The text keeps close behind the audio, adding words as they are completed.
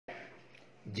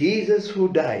Jesus who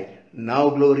died, now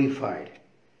glorified,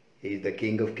 He is the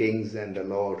King of Kings and the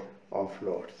Lord of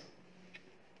Lords.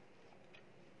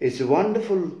 It's a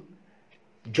wonderful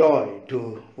joy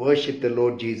to worship the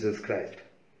Lord Jesus Christ.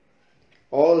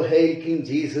 All hail King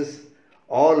Jesus,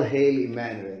 all hail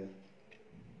Emmanuel,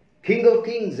 King of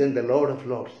Kings and the Lord of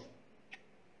Lords.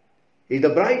 He is the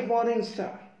bright morning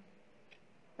star,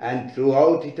 and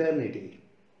throughout eternity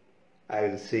I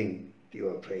will sing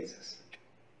your praises.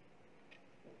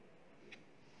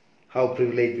 How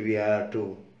privileged we are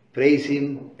to praise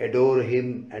Him, adore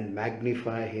Him, and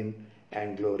magnify Him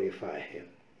and glorify Him.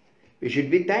 We should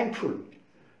be thankful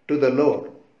to the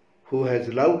Lord who has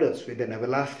loved us with an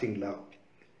everlasting love,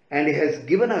 and He has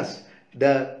given us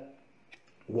the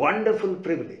wonderful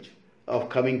privilege of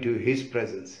coming to His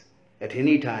presence at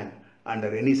any time,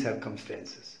 under any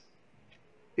circumstances.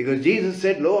 Because Jesus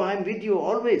said, "Lo, I am with you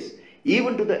always,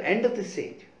 even to the end of this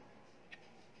age."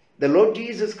 The Lord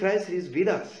Jesus Christ is with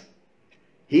us.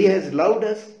 He has loved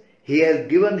us, He has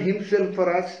given Himself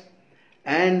for us,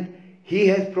 and He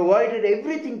has provided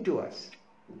everything to us.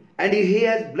 And He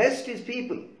has blessed His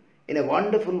people in a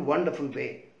wonderful, wonderful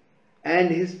way. And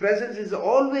His presence is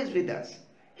always with us.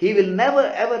 He will never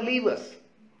ever leave us.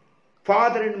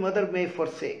 Father and mother may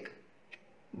forsake,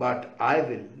 but I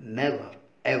will never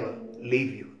ever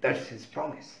leave you. That's His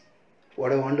promise.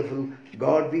 What a wonderful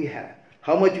God we have.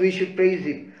 How much we should praise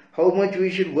Him. How much we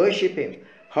should worship Him.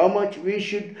 How much we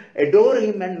should adore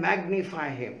Him and magnify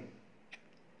Him.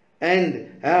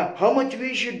 And how much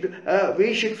we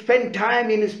should spend time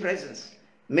in His presence.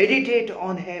 Meditate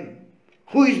on Him.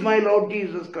 Who is my Lord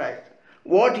Jesus Christ?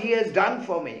 What He has done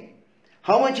for me.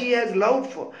 How much He has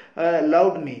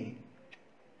loved me.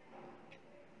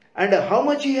 And how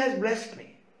much He has blessed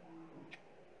me.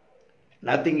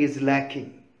 Nothing is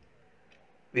lacking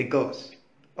because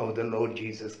of the Lord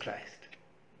Jesus Christ,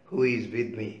 who is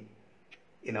with me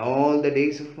in all the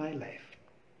days of my life.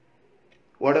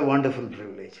 What a wonderful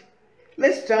privilege.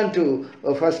 Let's turn to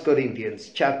 1 Corinthians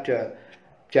chapter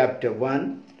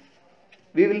 1.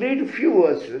 We will read a few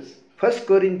verses. 1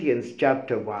 Corinthians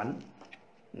chapter 1,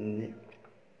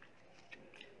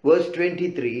 verse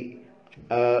 23,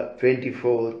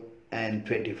 24 and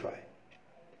 25.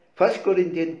 1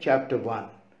 Corinthians chapter 1,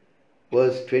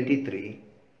 verse 23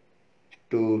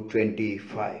 to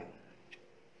 25.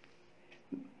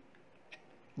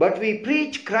 But we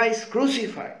preach Christ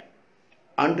crucified,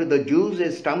 unto the Jews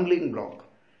a stumbling block,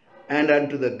 and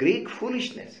unto the Greek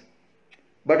foolishness.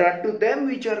 But unto them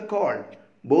which are called,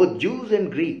 both Jews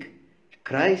and Greek,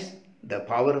 Christ the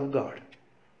power of God,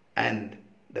 and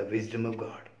the wisdom of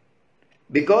God.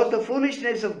 Because the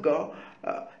foolishness of God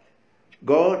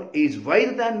is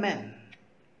wiser than men.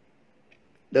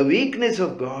 The weakness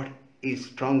of God is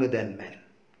stronger than men.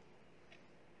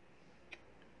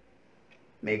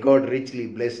 May God richly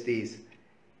bless these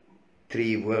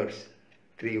three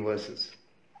verses.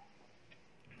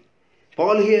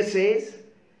 Paul here says,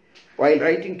 while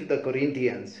writing to the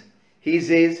Corinthians, he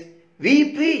says,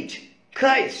 we preach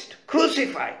Christ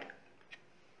crucified.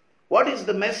 What is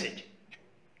the message?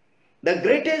 The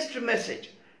greatest message,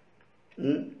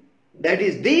 that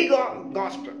is the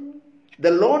gospel. The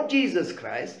Lord Jesus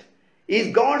Christ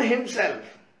is God Himself.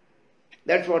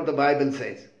 That's what the Bible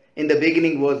says. In the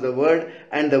beginning was the Word,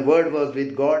 and the Word was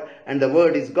with God, and the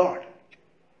Word is God.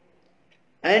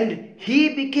 And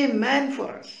He became man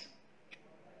for us.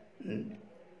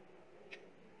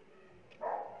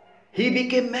 He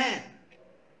became man.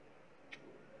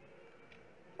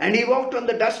 And He walked on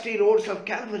the dusty roads of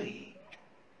Calvary.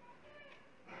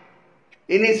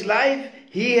 In His life,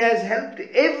 He has helped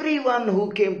everyone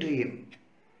who came to Him.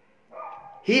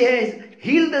 He has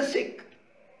healed the sick.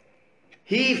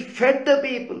 He fed the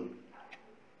people.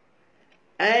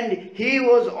 And He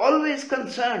was always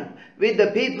concerned with the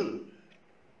people.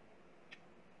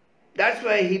 That's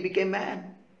why He became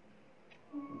man.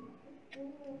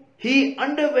 He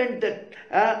underwent the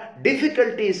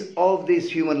difficulties of this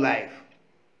human life.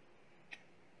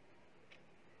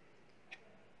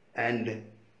 And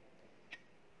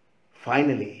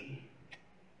finally,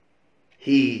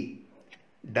 He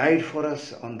died for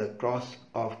us on the cross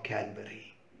of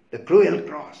Calvary, the cruel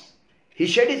cross. He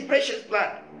shed His precious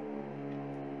blood.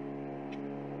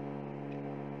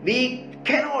 We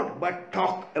cannot but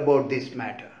talk about this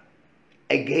matter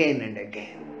again and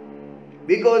again,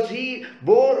 because He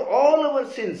bore all our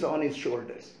sins on His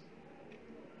shoulders,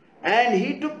 and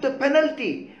He took the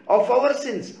penalty of our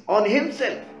sins on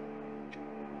Himself,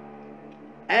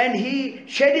 and He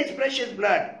shed His precious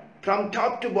blood from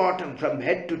top to bottom, from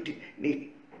head to knee.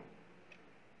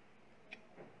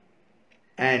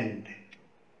 And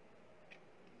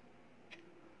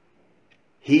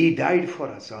He died for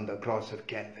us on the cross of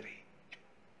Calvary.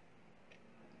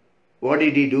 What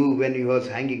did he do when he was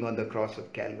hanging on the cross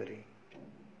of Calvary?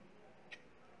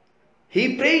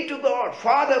 He prayed to God,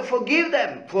 Father, forgive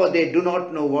them, for they do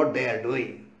not know what they are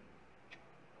doing.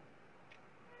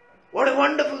 What a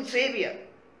wonderful Savior.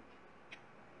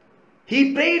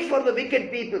 He prayed for the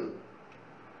wicked people.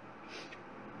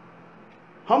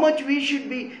 How much we should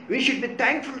be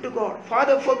thankful to God.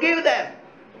 Father, forgive them.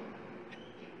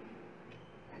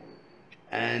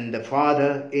 And the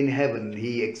Father in heaven,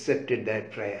 He accepted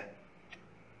that prayer.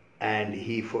 And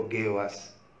He forgave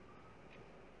us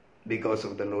because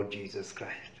of the Lord Jesus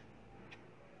Christ.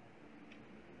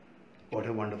 What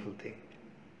a wonderful thing.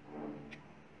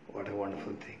 What a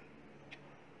wonderful thing.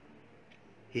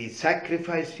 He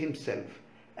sacrificed Himself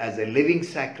as a living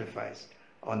sacrifice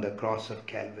on the cross of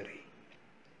Calvary.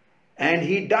 And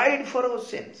He died for our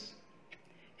sins.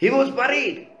 He was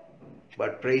buried.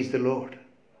 But praise the Lord,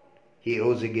 He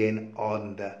rose again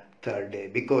on the third day,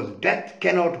 because death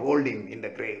cannot hold Him in the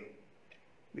grave,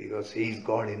 because He is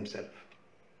God Himself.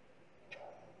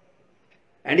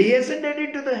 And He ascended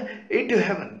into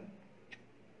heaven.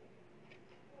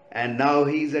 And now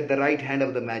He is at the right hand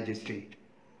of the Majesty.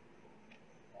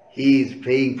 He is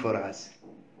praying for us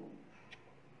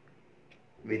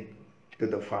to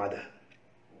the Father,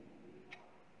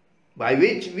 by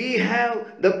which we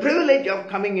have the privilege of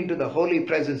coming into the holy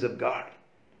presence of God.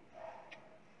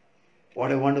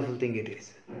 What a wonderful thing it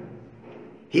is.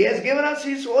 He has given us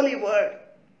His holy word.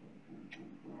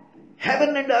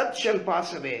 Heaven and earth shall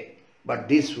pass away, but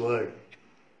this word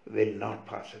will not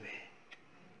pass away.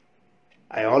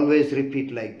 I always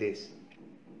repeat like this.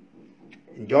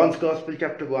 In John's Gospel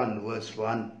chapter 1 verse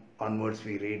 1 onwards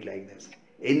we read like this.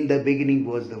 In the beginning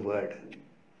was the Word,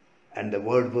 and the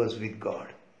Word was with God,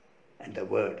 and the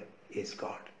Word is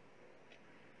God.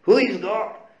 Who is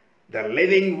God? The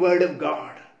living Word of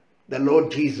God, the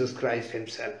Lord Jesus Christ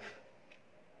Himself.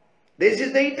 This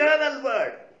is the eternal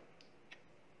Word.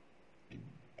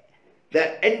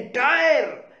 The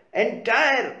entire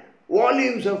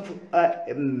volumes of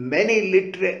many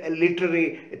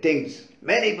literary things,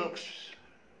 many books,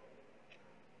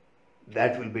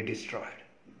 that will be destroyed.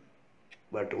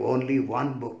 But only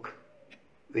one book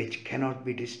which cannot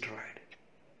be destroyed.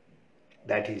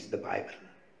 That is the Bible.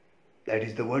 That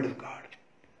is the Word of God.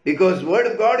 Because Word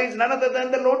of God is none other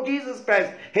than the Lord Jesus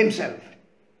Christ Himself.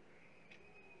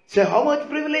 So how much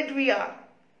privileged we are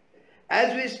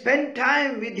as we spend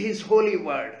time with His holy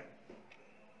Word.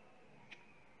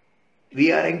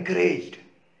 We are encouraged.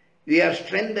 We are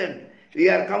strengthened. We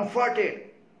are comforted.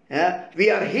 We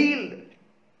are healed.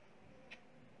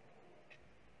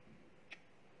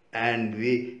 And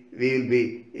we will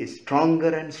be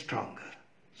stronger and stronger,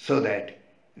 so that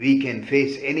we can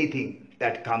face anything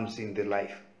that comes in the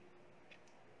life.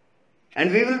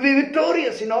 And we will be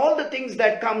victorious in all the things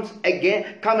that come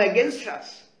against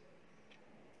us.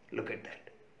 Look at that.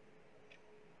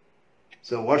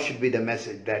 So what should be the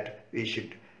message that we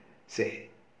should say?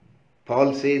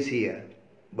 Paul says here,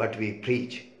 but we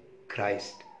preach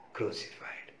Christ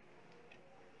crucified.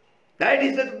 That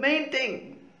is the main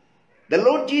thing. The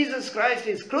Lord Jesus Christ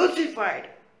is crucified.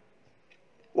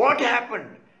 What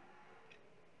happened?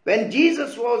 When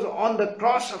Jesus was on the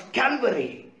cross of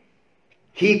Calvary,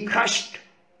 He crushed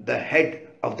the head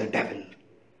of the devil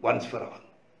once for all.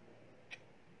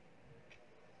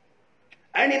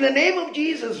 And in the name of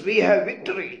Jesus, we have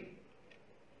victory.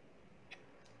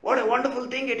 What a wonderful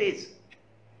thing it is.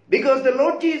 Because the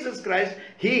Lord Jesus Christ,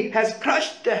 He has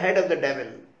crushed the head of the devil.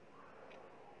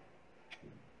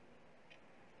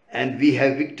 And we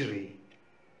have victory.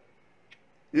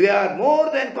 We are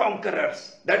more than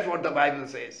conquerors. That's what the Bible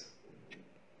says.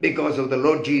 Because of the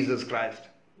Lord Jesus Christ.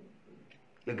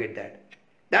 Look at that.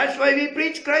 That's why we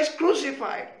preach Christ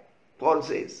crucified, Paul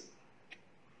says.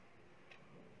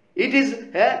 It is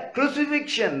a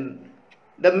crucifixion.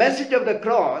 The message of the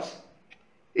cross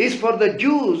is for the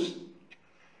Jews.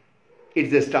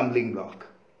 It's a stumbling block.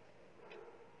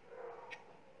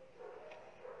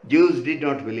 Jews did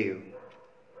not believe.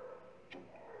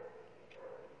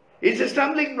 It's a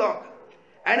stumbling block.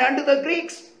 And unto the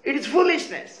Greeks, it is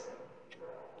foolishness.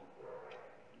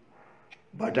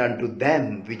 But unto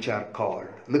them which are called,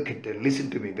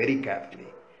 listen to me very carefully.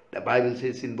 The Bible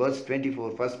says in verse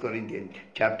 24, 1 Corinthians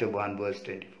chapter 1, verse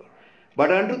 24.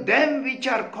 But unto them which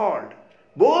are called,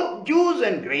 both Jews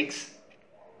and Greeks,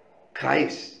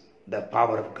 Christ, the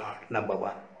power of God, number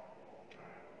one.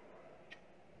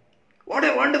 What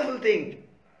a wonderful thing.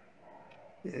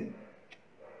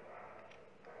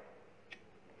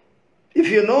 If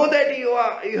you know that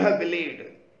you have believed,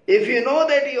 if you know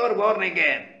that you are born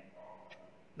again,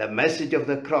 The message of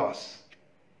the cross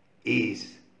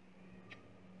is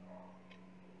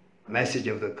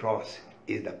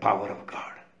the power of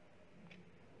God.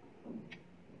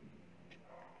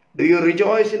 Do you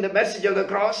rejoice in the message of the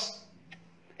cross?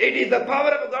 It is the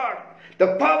power of God.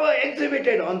 The power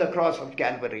exhibited on the cross of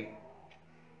Calvary.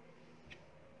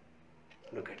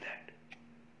 Look at that.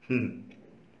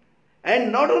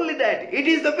 And not only that, it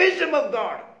is the wisdom of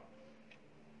God.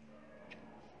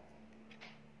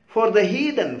 For the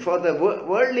heathen, for the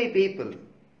worldly people,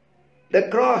 the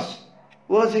cross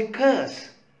was a curse.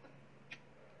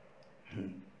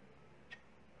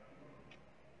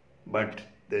 But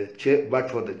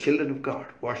for the children of God,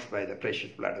 washed by the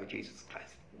precious blood of Jesus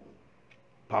Christ.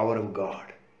 Power of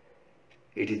God.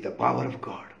 It is the power of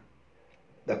God.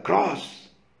 The cross,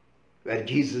 where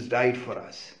Jesus died for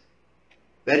us,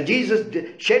 where Jesus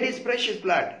shed his precious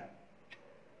blood,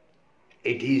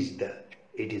 it is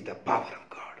the power of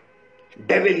God.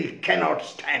 Devil cannot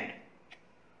stand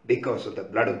because of the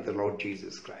blood of the Lord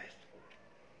Jesus Christ.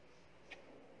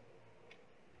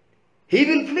 He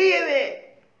will flee away.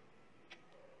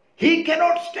 He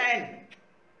cannot stand.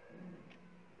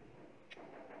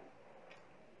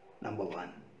 Number one.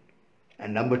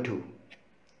 And number two,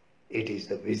 it is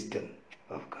the wisdom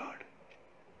of God.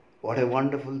 What a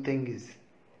wonderful thing is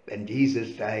when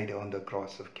Jesus died on the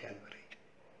cross of Calvary.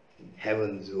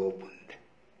 Heavens opened.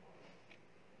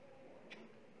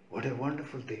 What a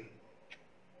wonderful thing.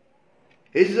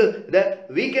 Is that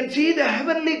we can see the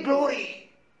heavenly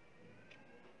glory.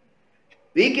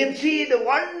 We can see the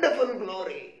wonderful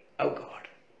glory of God.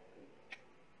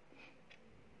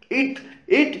 It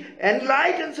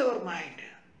enlightens our mind,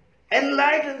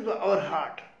 enlightens our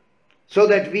heart, so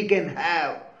that we can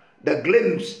have the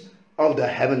glimpse of the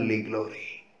heavenly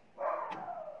glory.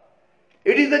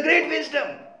 It is the great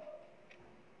wisdom.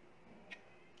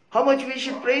 How much we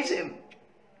should praise him.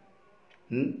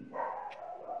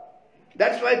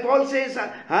 That's why Paul says,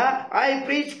 I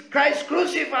preach Christ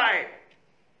crucified.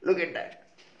 Look at that.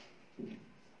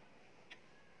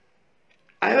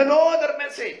 I have no other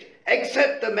message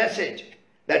except the message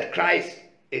that Christ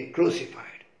is crucified.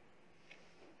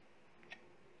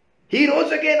 He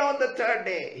rose again on the third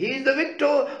day. He is the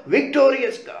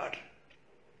victorious God.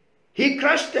 He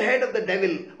crushed the head of the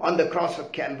devil on the cross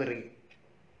of Calvary.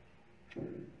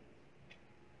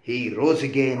 He rose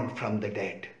again from the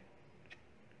dead,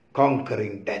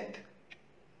 conquering death.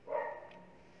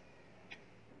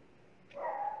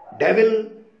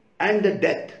 Devil and the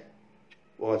death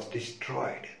was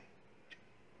destroyed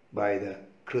by the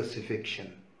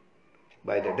crucifixion,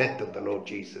 by the death of the Lord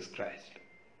Jesus Christ.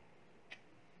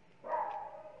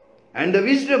 And the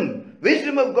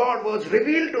wisdom of God was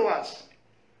revealed to us.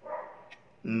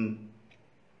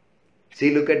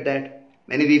 See, look at that.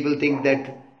 Many people think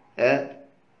that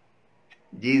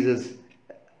Jesus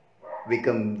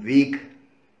become weak.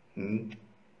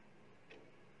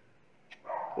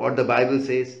 What the Bible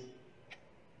says?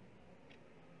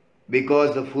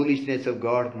 Because the foolishness of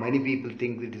God, many people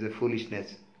think it is a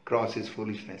foolishness. Cross is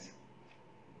foolishness.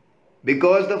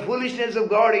 Because the foolishness of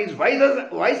God is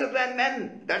wiser than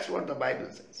men. That's what the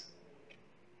Bible says.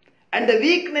 And the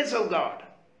weakness of God.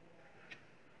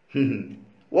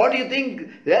 What do you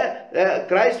think?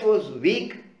 Christ was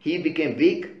weak. He became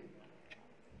weak.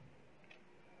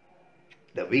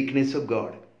 The weakness of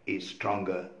God is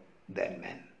stronger than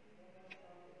men.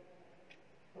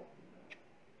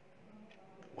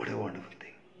 What a wonderful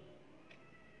thing.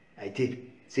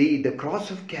 See, the cross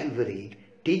of Calvary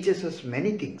teaches us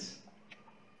many things.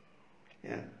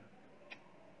 Yeah.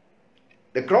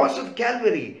 The cross of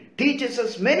Calvary teaches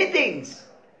us many things.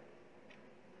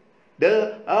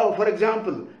 For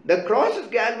example, the cross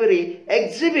of Calvary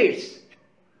exhibits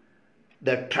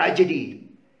the tragedy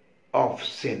of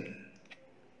sin.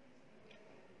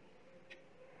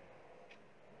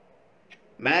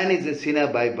 Man is a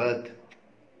sinner by birth,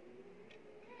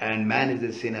 and man is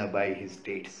a sinner by his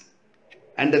deeds.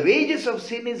 And the wages of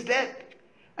sin is death.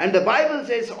 And the Bible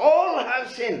says all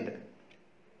have sinned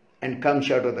and come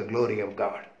short of the glory of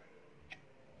God.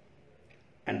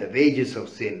 And the wages of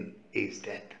sin is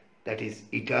death. That is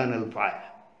eternal fire.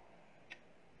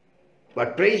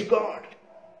 But praise God,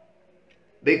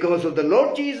 because of the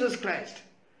Lord Jesus Christ,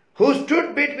 who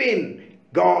stood between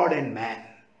God and man,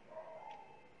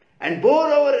 and bore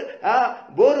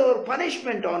our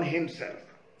punishment on himself,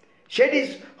 shed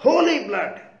his holy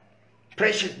blood,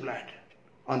 precious blood,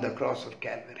 on the cross of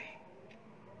Calvary.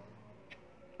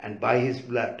 And by his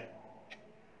blood,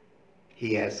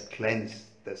 he has cleansed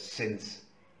the sins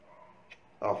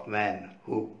of man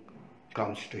who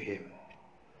comes to him.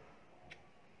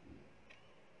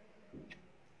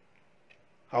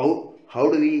 How how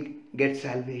do we get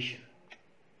salvation?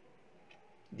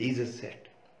 Jesus said,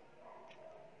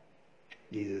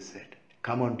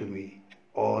 come unto me,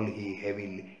 all ye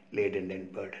heavy laden and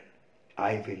burdened.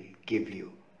 I will give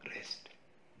you rest.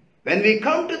 When we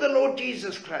come to the Lord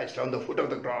Jesus Christ on the foot of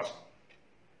the cross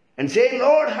and say,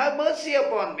 Lord, have mercy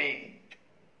upon me.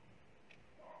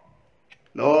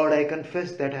 Lord, I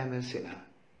confess that I am a sinner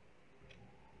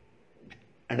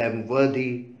and I am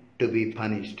worthy to be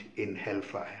punished in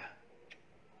hellfire.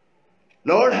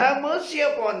 Lord, have mercy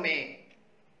upon me.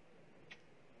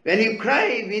 When you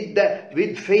cry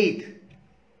with faith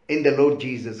in the Lord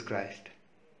Jesus Christ,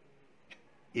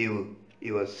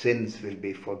 your sins will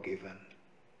be forgiven.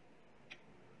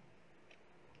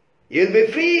 You'll be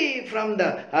free from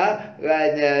the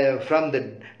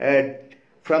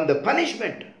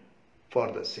punishment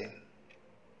for the sin,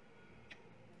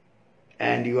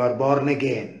 and you are born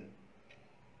again.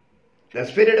 The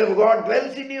Spirit of God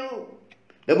dwells in you.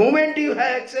 The moment you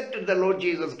have accepted the Lord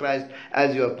Jesus Christ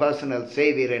as your personal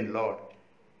Savior and Lord,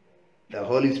 the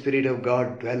Holy Spirit of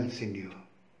God dwells in you.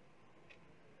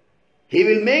 He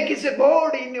will make His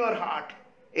abode in your heart,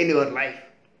 in your life.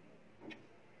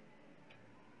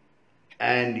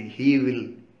 And He will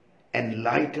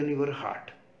enlighten your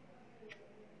heart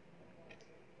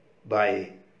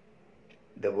by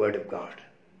the Word of God.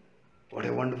 What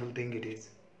a wonderful thing it is.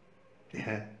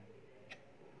 Yeah.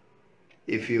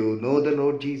 If you know the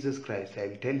Lord Jesus Christ, I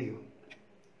will tell you,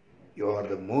 you are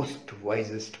the most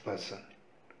wisest person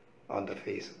on the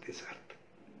face of this earth.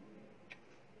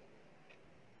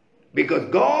 Because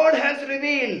God has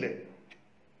revealed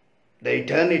the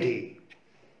eternity,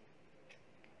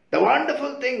 the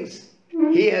wonderful things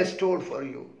He has stored for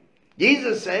you.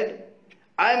 Jesus said,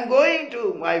 I am going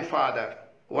to my Father.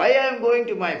 Why I am going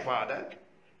to my Father?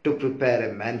 To prepare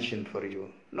a mansion for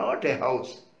you, not a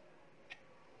house.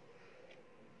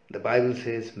 The Bible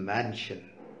says mansion.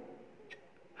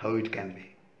 How it can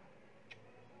be?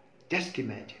 Just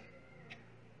imagine.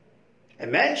 A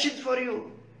mansion for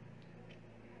you.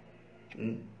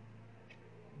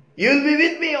 You'll be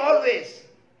with me always.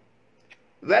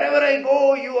 Wherever I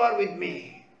go, you are with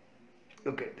me.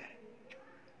 Look at that.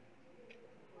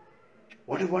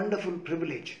 What a wonderful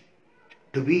privilege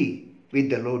to be with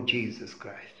the Lord Jesus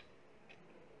Christ.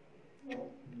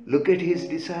 Look at His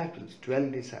disciples,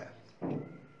 12 disciples.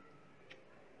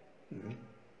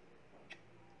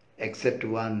 Except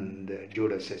one, the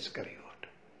Judas Iscariot.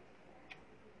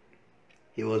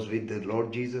 He was with the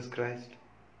Lord Jesus Christ.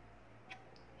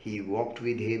 He walked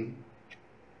with Him.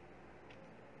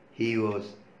 He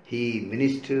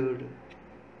ministered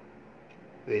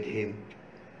with Him.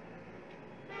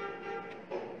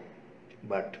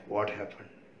 But what happened?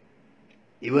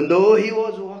 Even though he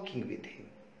was walking with Him,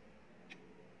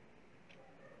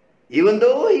 even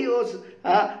though he was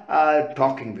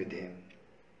talking with Him,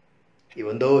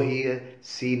 even though he had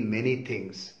seen many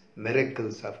things,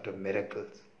 miracles after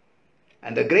miracles,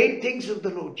 and the great things of the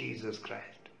Lord Jesus Christ,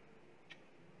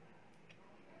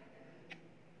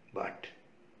 but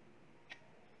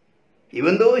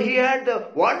even though he had the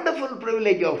wonderful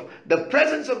privilege of the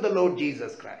presence of the Lord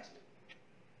Jesus Christ,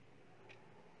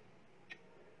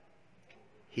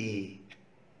 he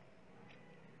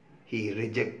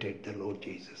rejected the Lord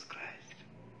Jesus Christ.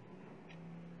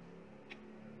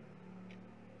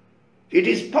 It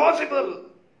is possible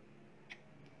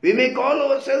we may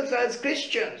call ourselves as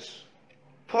Christians,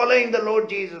 following the Lord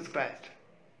Jesus Christ.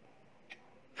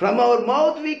 From our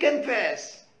mouth we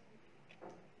confess,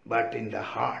 but in the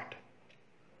heart,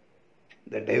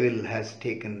 the devil has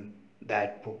taken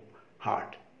that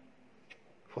heart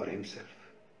for himself.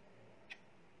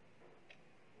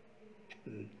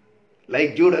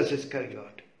 Like Judas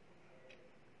Iscariot.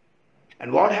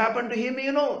 And what happened to him,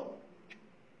 you know?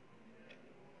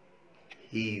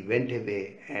 He went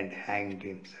away and hanged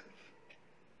himself.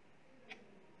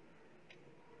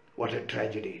 What a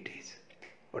tragedy it is.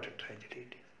 What a tragedy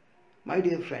it is. My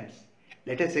dear friends,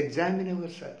 let us examine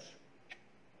ourselves.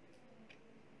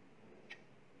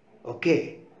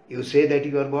 Okay, you say that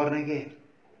you are born again.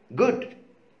 Good.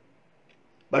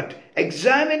 But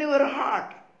examine your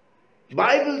heart.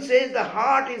 Bible says the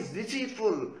heart is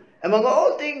deceitful among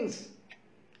all things,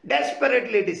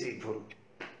 desperately deceitful.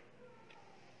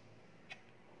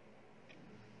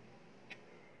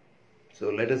 So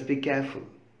let us be careful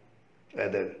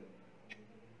whether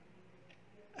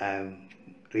I am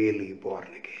really born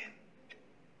again.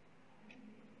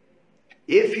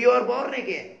 If you are born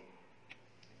again,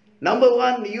 number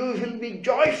one, you will be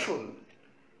joyful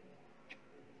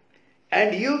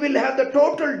and you will have the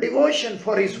total devotion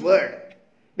for His word,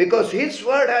 because His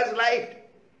word has life.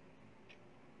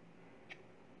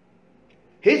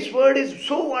 His word is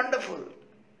so wonderful.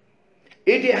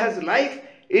 It has life.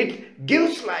 It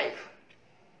gives life.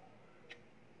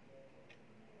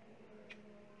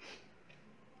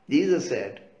 Jesus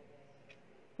said,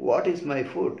 what is my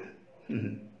food?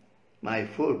 My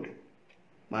food,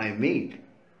 my meat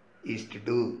is to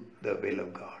do the will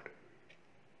of God.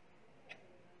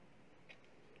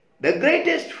 The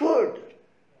greatest food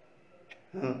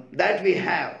that we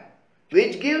have,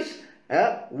 which gives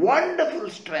a wonderful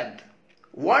strength,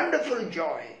 wonderful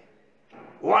joy,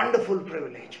 wonderful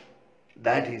privilege,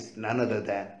 that is none other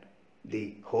than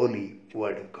the holy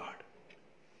word of God.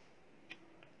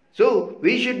 So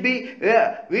we should be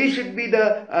the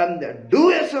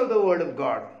doers of the word of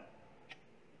God.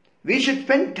 We should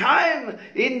spend time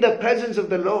in the presence of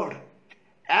the Lord.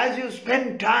 As you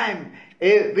spend time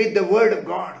with the word of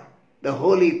God, the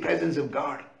holy presence of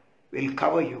God will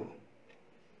cover you.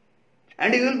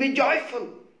 And you will be joyful.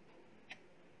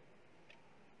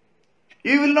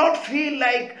 You will not feel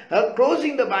like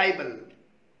closing the Bible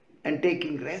and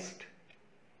taking rest.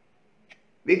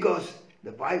 Because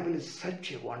the Bible is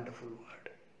such a wonderful word.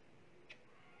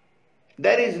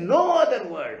 There is no other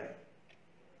word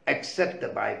except the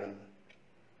Bible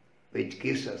which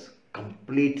gives us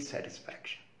complete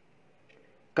satisfaction,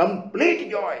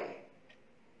 complete joy.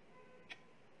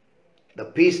 The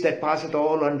peace that passeth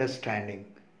all understanding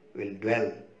will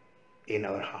dwell in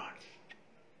our hearts.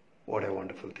 What a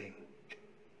wonderful thing.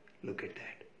 Look at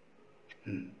that.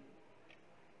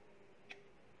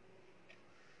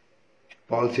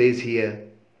 Paul says here,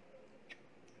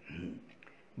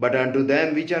 but unto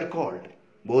them which are called,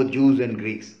 both Jews and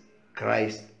Greeks,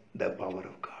 Christ the power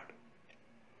of God.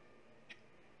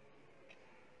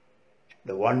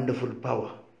 The wonderful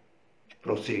power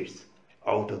proceeds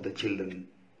out of the children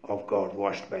of God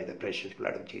washed by the precious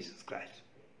blood of Jesus Christ.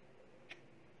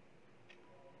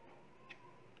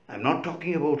 I'm not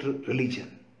talking about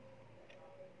religion.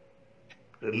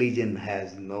 Religion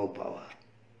has no power.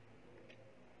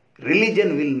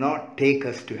 Religion will not take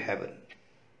us to heaven.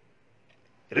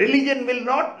 Religion will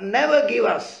never give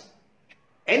us,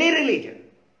 any religion,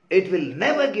 it will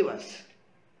never give us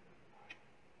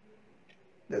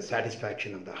the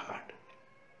satisfaction of the heart.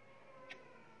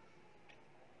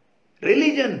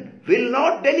 Religion will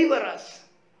not deliver us,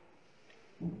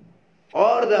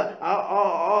 or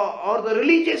the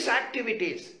religious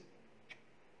activities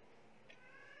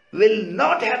will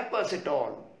not help us at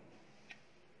all.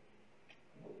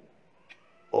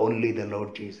 Only the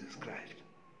Lord Jesus Christ.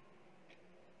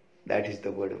 That is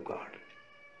the word of God.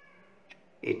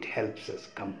 It helps us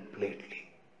completely.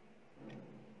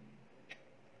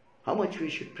 How much we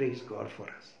should praise God for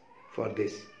us, for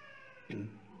this.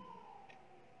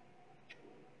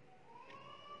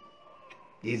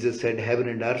 Jesus said, heaven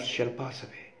and earth shall pass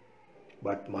away,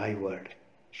 but my word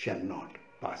shall not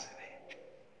pass away.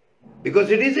 Because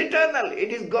it is eternal.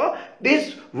 It is God.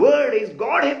 This word is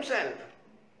God Himself.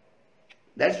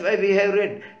 That's why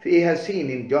we have seen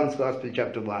in John's Gospel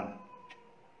chapter 1.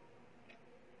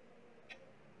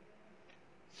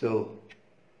 So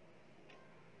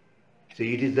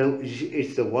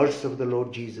it's the words of the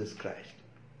Lord Jesus Christ.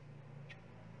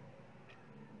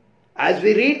 As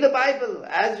we read the Bible,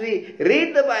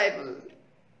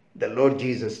 the Lord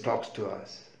Jesus talks to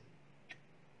us.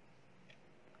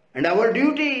 And our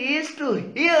duty is to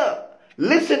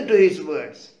listen to His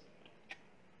words,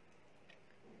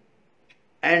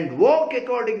 and walk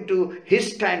according to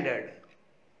His standard.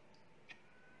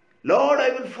 Lord, I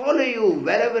will follow you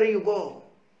wherever you go.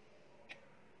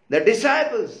 The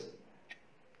disciples,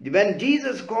 when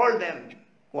Jesus called them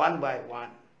one by one,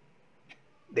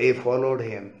 they followed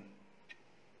Him.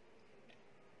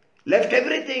 Left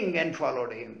everything and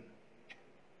followed Him.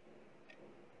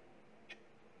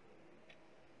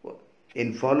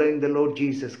 In following the Lord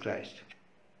Jesus Christ,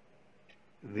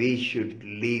 we should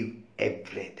leave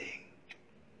everything.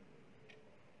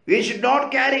 We should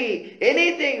not carry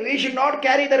anything. We should not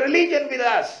carry the religion with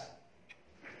us.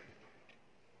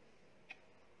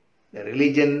 The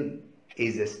religion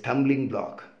is a stumbling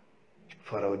block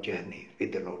for our journey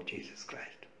with the Lord Jesus Christ.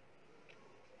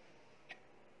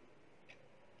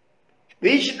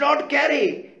 We should not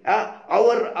carry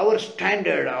our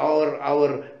standard,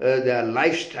 the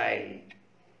lifestyle.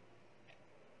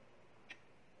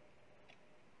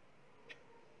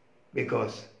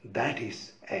 Because that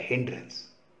is a hindrance.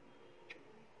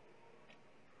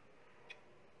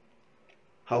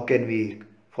 How can we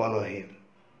follow Him?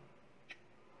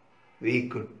 We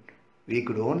could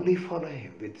only follow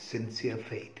Him with sincere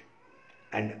faith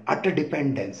and utter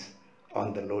dependence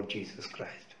on the Lord Jesus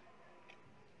Christ.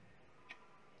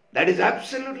 That is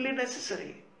absolutely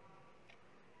necessary.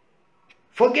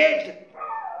 Forget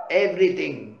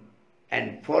everything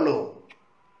and follow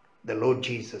the Lord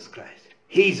Jesus Christ.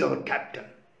 He is our captain.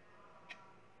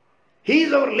 He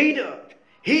is our leader.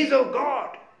 He is our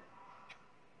God.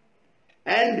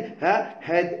 And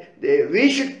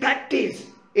we should practice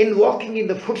in walking in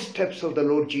the footsteps of the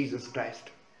Lord Jesus Christ.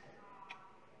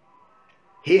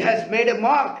 He has made a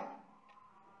mark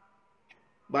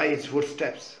by his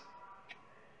footsteps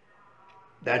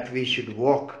that we should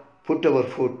walk, put our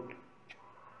foot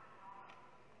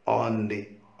on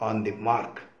the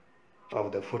mark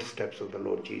of the footsteps of the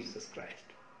Lord Jesus Christ.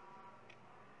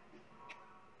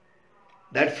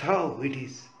 That's how it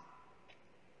is.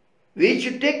 We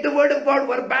should take the word of God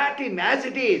verbatim as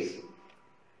it is.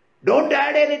 Don't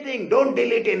add anything. Don't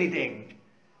delete anything.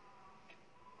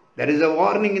 There is a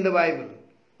warning in the Bible.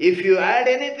 If you add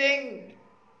anything,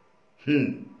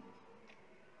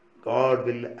 God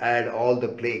will add all the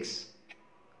plagues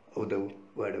of the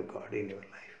word of God in your life.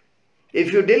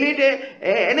 If you delete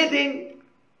anything,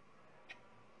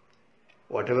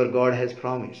 whatever God has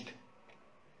promised,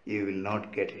 you will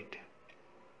not get it.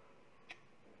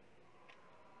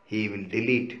 He will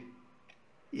delete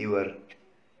your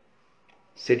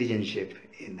citizenship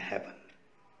in heaven.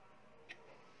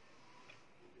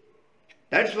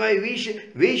 That's why we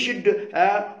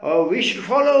should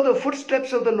follow the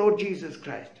footsteps of the Lord Jesus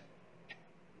Christ.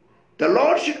 The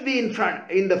Lord should be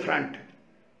in the front.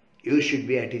 You should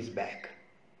be at his back.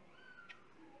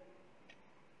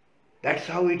 That's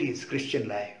how it is, Christian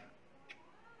life.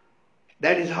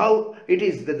 That is how it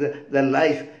is, the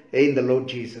life in the Lord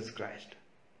Jesus Christ.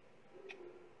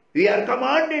 We are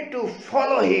commanded to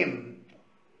follow him.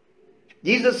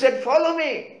 Jesus said, follow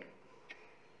me.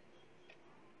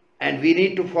 And we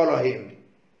need to follow him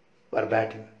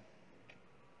verbatim.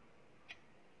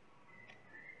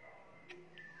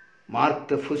 Mark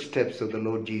the footsteps of the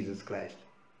Lord Jesus Christ.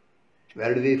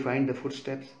 Where do we find the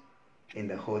footsteps? In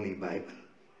the Holy Bible.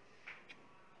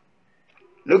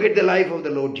 Look at the life of the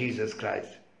Lord Jesus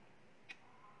Christ.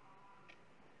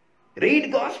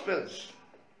 Read Gospels.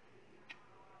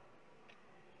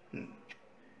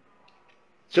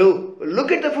 So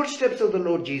look at the footsteps of the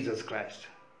Lord Jesus Christ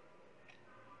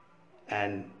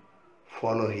and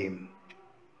follow him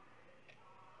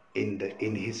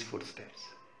in his footsteps.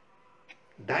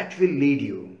 That will lead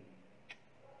you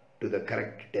to the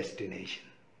correct destination.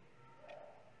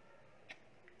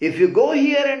 If you go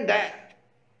here and there,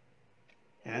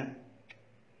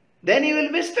 then you will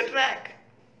miss the track.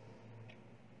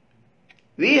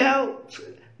 The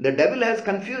devil has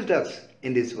confused us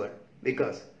in this world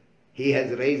because he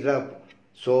has raised up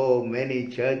so many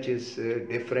churches,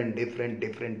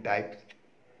 different types,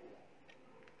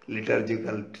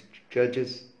 liturgical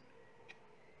churches,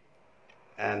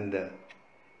 and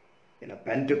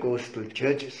Pentecostal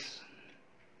churches,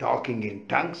 talking in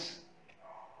tongues,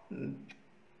 and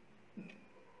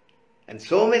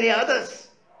so many others.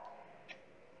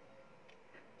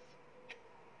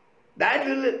 That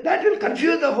will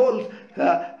confuse the whole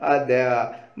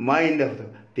the mind of the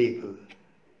people.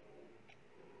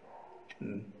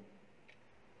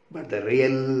 But the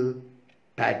real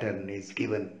pattern is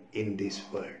given in this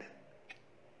word.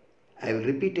 I will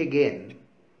repeat again.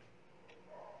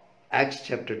 Acts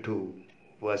chapter 2,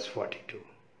 verse 42.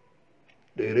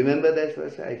 Do you remember that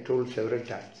verse? I told several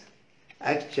times.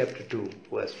 Acts chapter 2,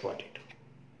 verse 42.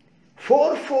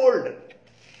 Fourfold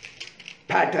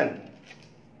pattern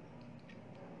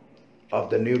of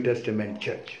the New Testament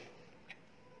church.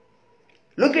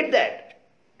 Look at that.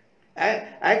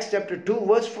 Acts chapter 2,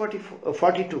 verse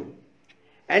 42.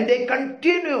 And they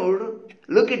continued,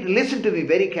 listen to me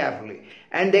very carefully.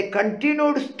 And they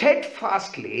continued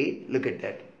steadfastly, look at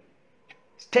that,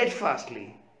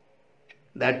 steadfastly.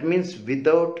 That means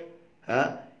without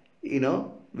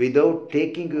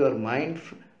taking your mind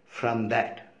from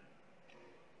that.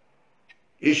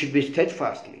 You should be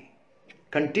steadfastly,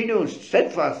 continue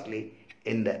steadfastly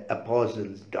in the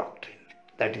apostles' doctrine.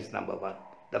 That is number one,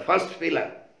 the first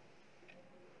pillar.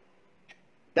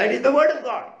 That is the word of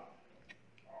God.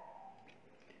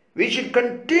 We should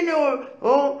continue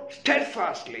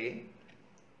steadfastly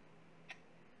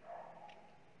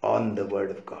on the word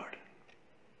of God.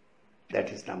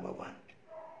 That is number one.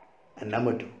 And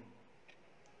number two.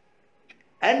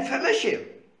 And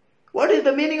fellowship. What is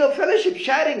the meaning of fellowship?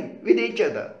 Sharing with each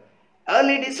other.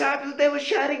 Early disciples, they were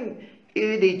sharing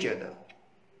with each other.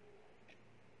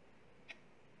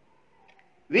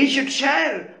 We should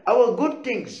share our good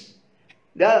things,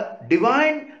 the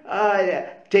divine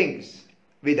things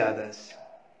with others.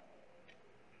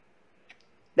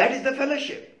 That is the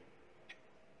fellowship.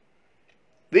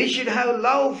 We should have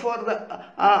love for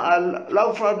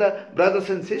the brothers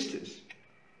and sisters.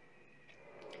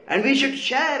 And we should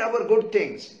share our good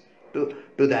things to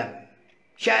them.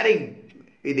 Sharing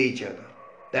with each other.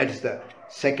 That is the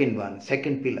second one,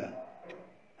 second pillar.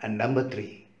 And number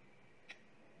 3.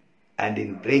 And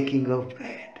in breaking of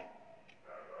bread.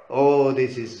 Oh,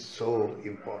 this is so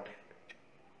important.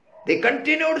 They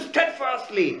continued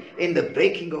steadfastly in the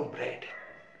breaking of bread.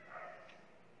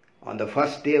 On the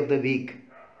first day of the week,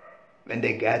 when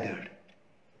they gathered,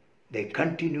 they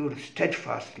continued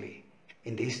steadfastly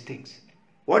in these things.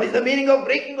 What is the meaning of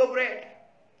breaking of bread?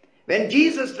 When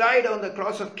Jesus died on the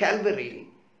cross of Calvary,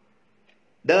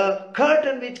 the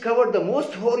curtain which covered the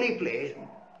most holy place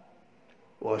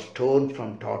was torn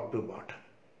from top to bottom.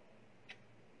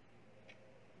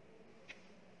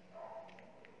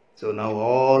 So now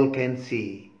all can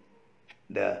see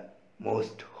the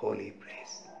most holy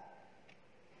place.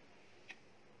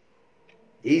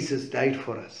 Jesus died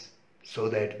for us so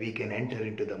that we can enter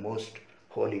into the most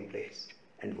holy place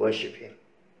and worship Him.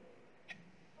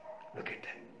 Look at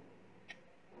that.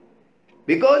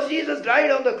 Because Jesus died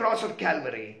on the cross of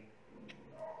Calvary,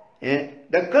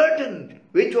 the curtain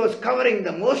which was covering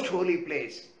the most holy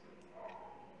place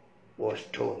was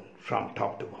torn from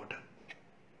top to bottom.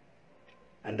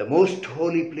 And the most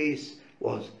holy place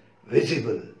was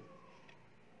visible.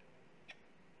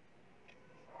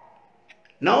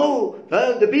 Now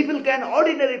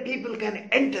ordinary people can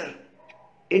enter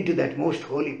into that most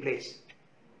holy place,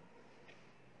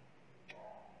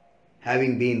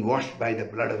 having been washed by the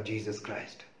blood of Jesus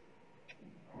Christ.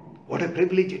 What a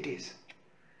privilege it is.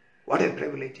 What a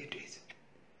privilege it is.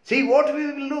 See what we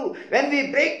will do when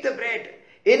we break the bread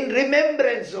in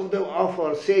remembrance of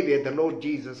our Savior, the Lord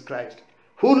Jesus Christ,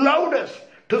 who loved us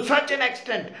to such an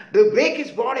extent to break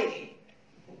His body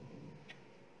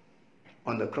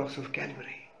on the cross of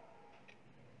Calvary.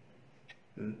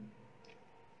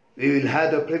 We will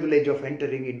have the privilege of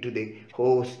entering into the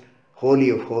Holy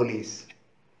of Holies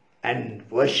and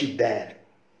worship there.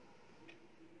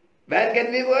 Where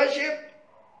can we worship?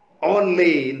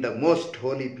 Only in the most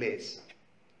holy place,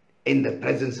 in the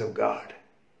presence of God.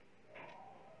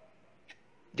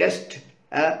 Just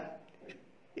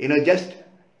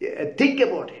think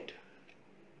about it.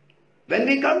 When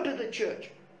we come to the church,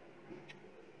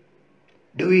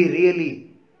 do we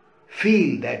really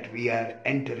feel that we are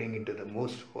entering into the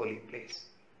most holy place?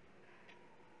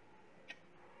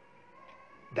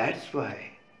 That's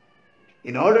why,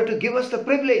 in order to give us the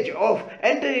privilege of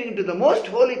entering into the most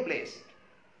holy place,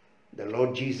 the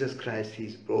Lord Jesus Christ,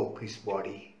 He broke His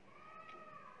body.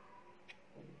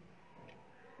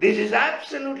 This is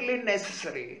absolutely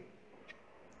necessary.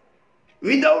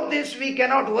 Without this, we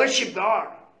cannot worship God.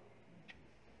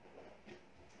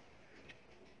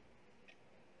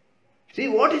 See,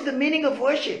 what is the meaning of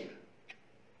worship?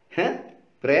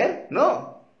 Prayer?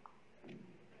 No.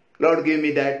 Lord, give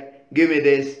me that, give me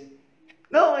this.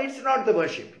 No, it's not the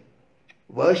worship.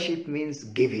 Worship means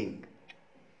giving.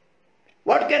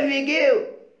 What can we give?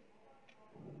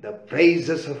 The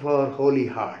praises of our holy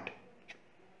heart.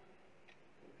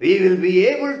 We will be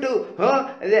able to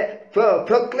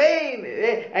proclaim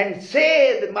and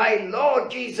say that my Lord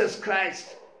Jesus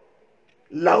Christ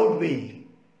loved me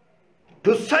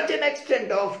to such an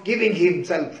extent of giving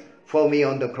Himself for me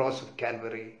on the cross of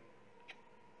Calvary.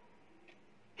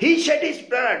 He shed His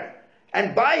blood,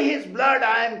 and by His blood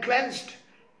I am cleansed.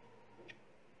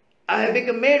 I have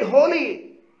become made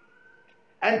holy.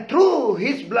 And through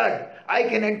His blood, I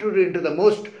can enter into the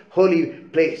most holy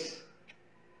place.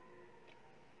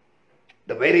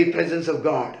 The very presence of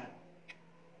God.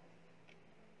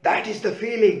 That is the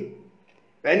feeling.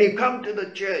 When you come to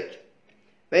the church,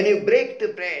 when you break the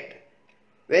bread,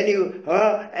 when you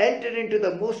enter into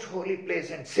the most holy place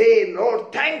and say,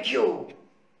 Lord, thank you.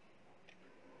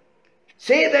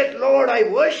 Say that, Lord, I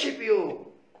worship you.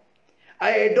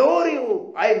 I adore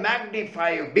you. I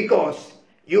magnify you because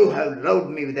you have loved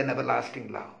me with an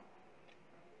everlasting love.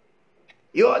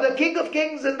 You are the King of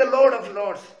kings and the Lord of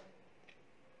lords.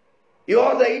 You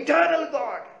are the eternal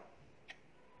God.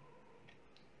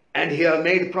 And you have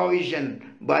made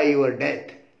provision by your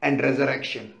death and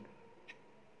resurrection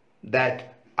that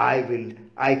I will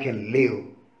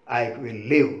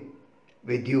live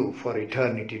with you for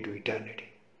eternity to eternity.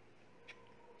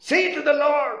 Say to the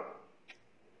Lord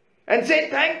and say,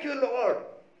 thank you, Lord.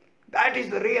 That is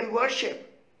the real worship.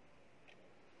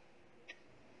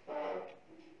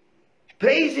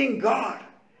 Praising God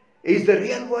is the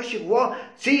real worship.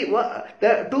 See,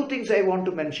 there are two things I want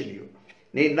to mention you.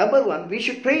 Number one, we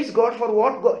should praise God for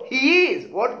what God, He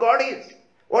is, what God is,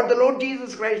 what the Lord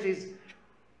Jesus Christ is.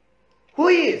 Who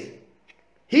He is?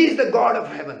 He is the God of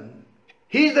heaven.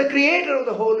 He is the creator of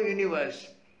the whole universe.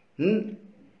 He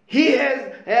He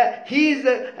is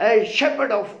the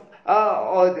shepherd of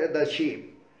all the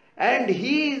sheep. And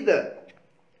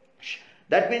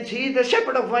that means he is the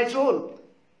shepherd of my soul.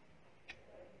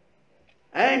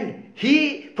 And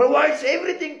he provides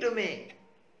everything to me.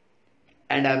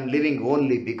 And I am living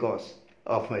only because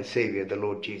of my Savior, the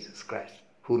Lord Jesus Christ,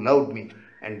 who loved me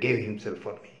and gave himself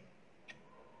for me.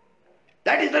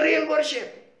 That is the real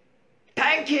worship.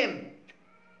 Thank him.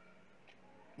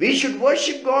 We should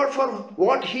worship God for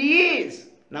what he is,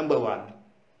 number one.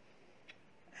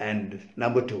 And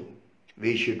number two,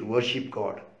 we should worship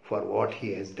God for what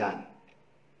he has done.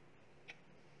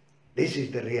 This is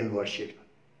the real worship.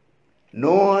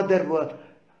 No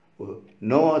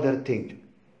other thing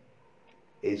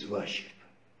is worship.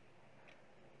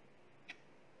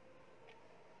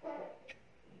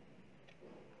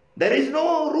 There is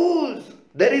no rules.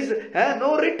 There is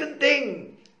no written thing.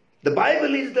 The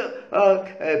Bible is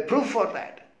the proof for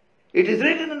that. It is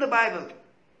written in the Bible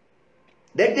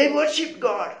that they worship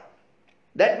God.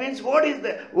 That means what did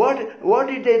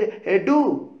they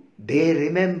do? They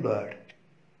remembered,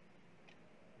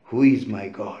 who is my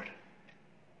God?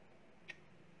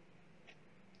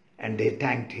 And they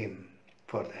thanked him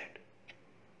for that.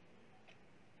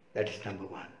 That is number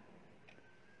one.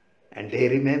 And they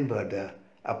remembered the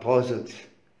apostles,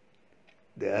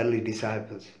 the early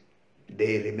disciples.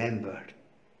 They remembered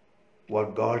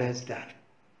what God has done.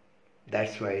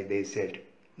 That's why they said,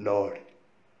 Lord,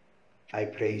 I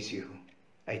praise you,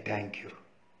 I thank you,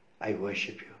 I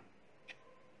worship you.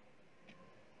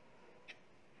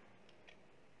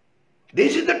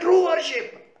 This is the true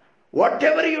worship.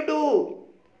 Whatever you do,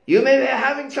 you may be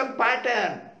having some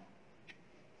pattern.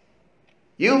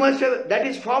 You must have, that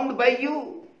is formed by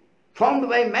you, formed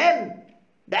by men.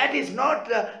 That is not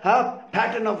the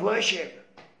pattern of worship.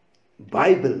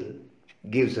 Bible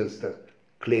gives us the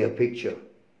clear picture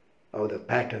of the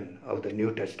pattern of the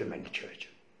New Testament church.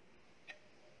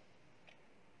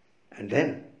 And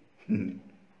then,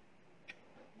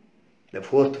 the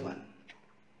fourth one,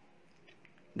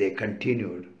 they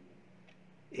continued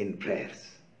in prayers.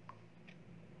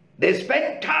 They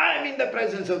spent time in the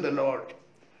presence of the Lord,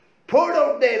 poured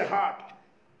out their heart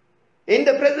in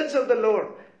the presence of the Lord.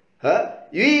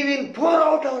 We will pour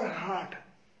out our heart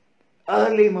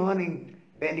early morning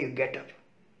when you get up.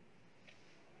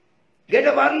 Get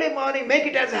up early morning, make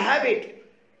it as a habit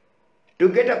to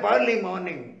get up early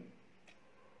morning.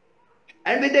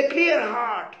 And with a clear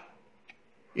heart,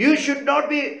 you should not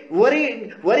be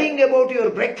worrying about your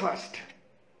breakfast.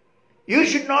 You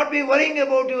should not be worrying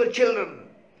about your children.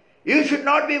 You should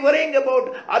not be worrying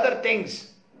about other things,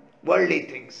 worldly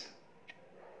things.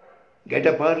 Get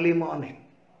up early morning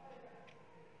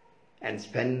and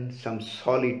spend some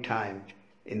solid time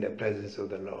in the presence of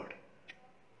the Lord,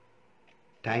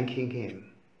 thanking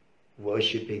him,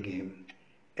 worshipping him,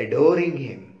 adoring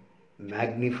him,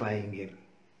 magnifying him.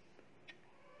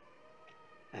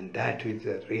 And that is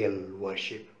the real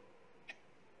worship.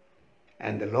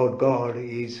 And the Lord God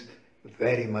is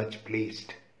very much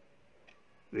pleased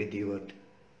with your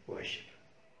worship.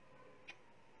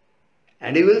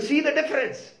 And you will see the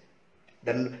difference.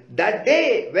 That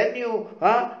day when you,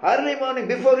 early morning,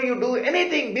 before you do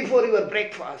anything, before your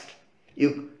breakfast,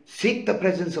 you seek the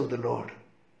presence of the Lord.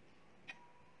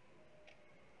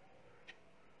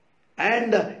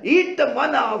 And eat the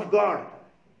manna of God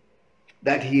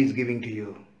that he is giving to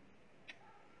you.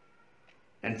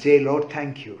 And say, Lord,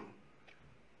 thank you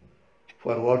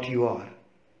for what you are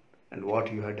and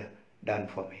what you had done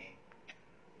for me.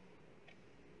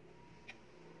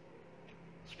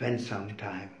 Spend some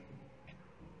time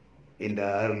in the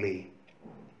early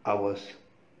hours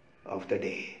of the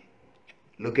day.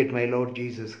 Look at my Lord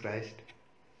Jesus Christ.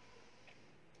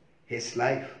 His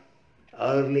life,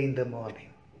 early in the morning,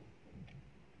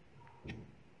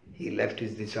 he left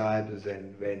his disciples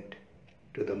and went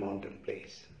to the mountain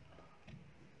place.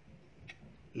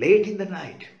 Late in the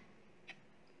night,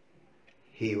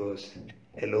 he was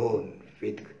alone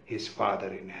with his Father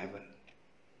in heaven.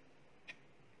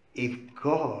 If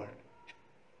God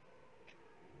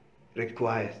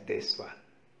requires this one,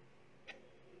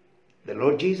 the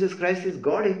Lord Jesus Christ is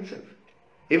God himself.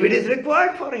 If it is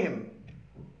required for him,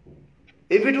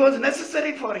 if it was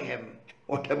necessary for him,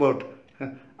 what about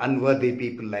unworthy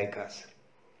people like us?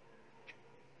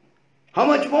 How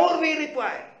much more we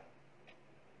require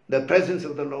the presence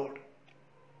of the Lord?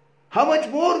 How much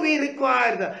more we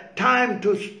require the time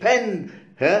to spend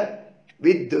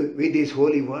with his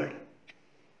holy word?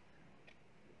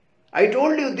 I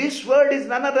told you this word is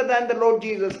none other than the Lord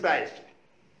Jesus Christ.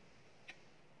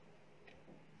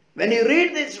 When you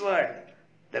read this word,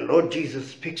 the Lord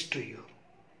Jesus speaks to you.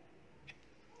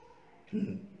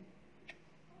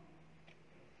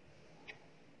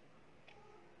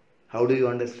 How do you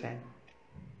understand?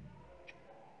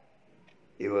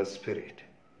 Your spirit.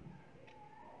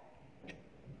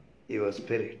 Your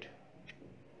spirit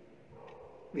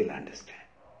will understand.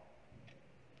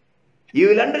 You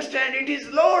will understand it is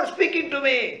Lord speaking to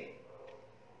me.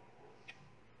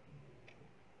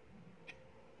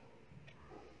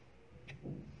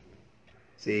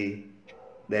 See,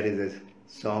 there is a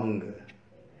song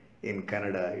in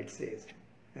Kannada, it says,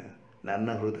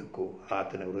 Nanna hrudakku,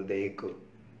 Atana hrudayakku,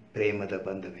 premada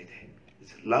bandhavide.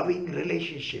 It's a loving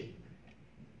relationship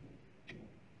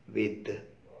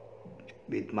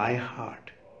with my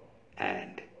heart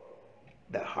and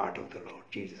the heart of the Lord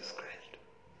Jesus Christ.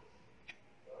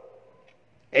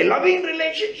 A loving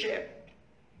relationship.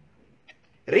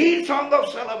 Read Song of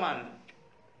Solomon.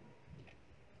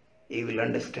 You will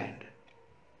understand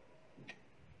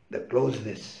the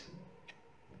closeness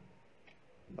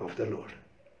of the Lord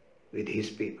with His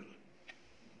people.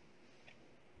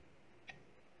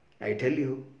 I tell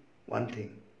you one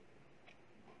thing,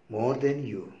 more than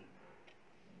you,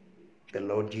 the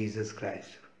Lord Jesus Christ,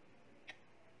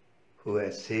 who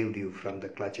has saved you from the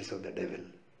clutches of the devil,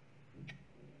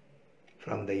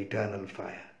 from the eternal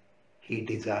fire, He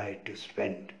desired to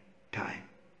spend time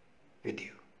with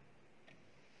you.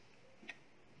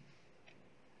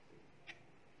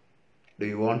 Do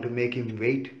you want to make Him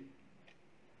wait?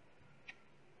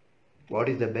 What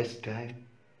is the best time?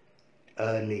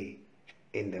 Early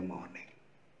in the morning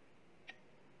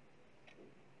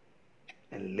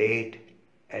and late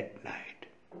at night.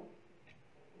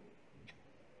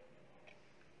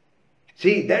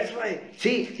 See, that's why,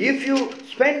 see, if you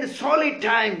spend solid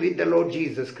time with the Lord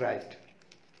Jesus Christ,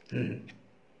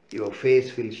 your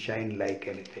face will shine like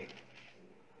anything.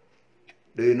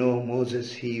 Do you know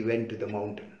Moses, he went to the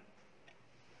mountain.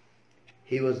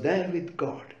 He was there with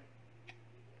God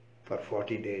for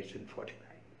 40 days and 40 nights.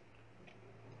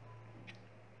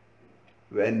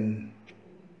 When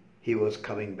he was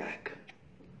coming back,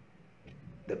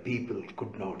 the people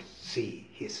could not see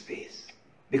his face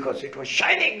because it was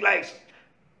shining like...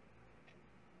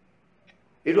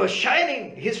 It was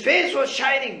shining, his face was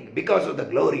shining because of the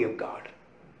glory of God.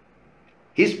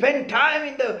 He spent time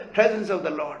in the presence of the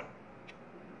Lord.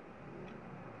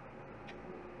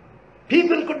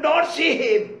 People could not see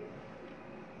him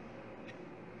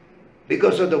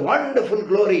because of the wonderful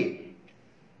glory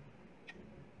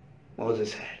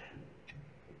Moses had.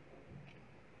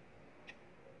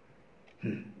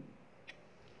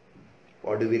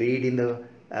 What do we read in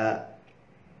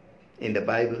the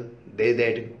Bible? They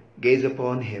that gaze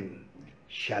upon him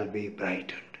shall be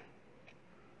brightened.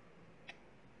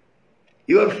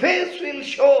 Your face will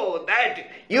show that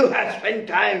you have spent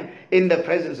time in the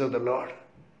presence of the Lord.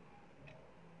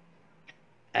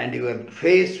 And your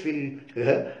face will,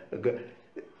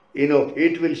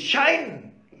 it will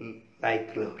shine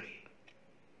like glory.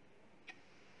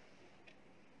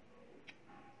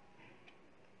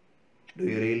 Do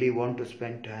you really want to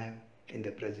spend time in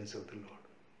the presence of the Lord?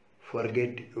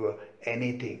 Forget your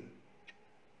anything.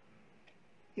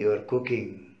 Your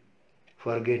cooking.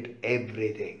 Forget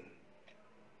everything.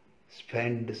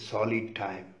 Spend solid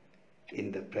time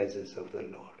in the presence of the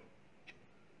Lord.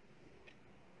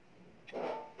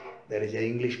 There is an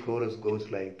English chorus goes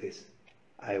like this.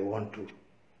 I want to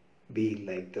be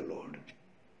like the Lord.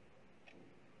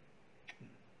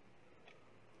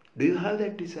 Do you have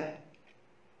that desire?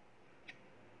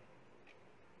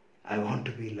 I want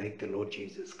to be like the Lord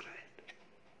Jesus Christ.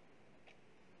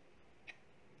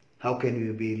 How can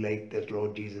you be like the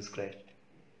Lord Jesus Christ?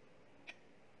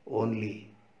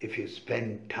 Only if you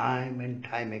spend time and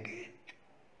time again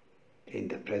in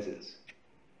the presence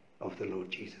of the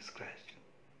Lord Jesus Christ.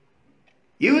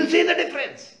 You will see the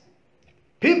difference.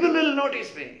 People will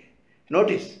notice me.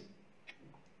 Notice.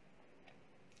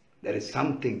 There is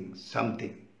something.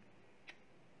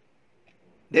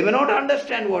 They may not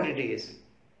understand what it is,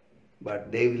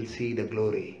 but they will see the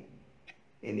glory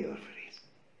in your face.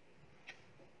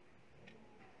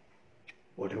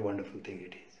 What a wonderful thing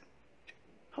it is.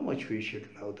 How much we should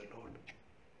love the Lord.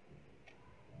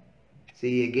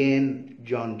 See again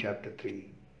John chapter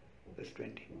 3, verse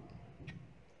 20.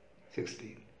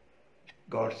 16.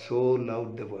 God so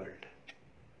loved the world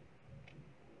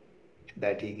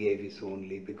that He gave His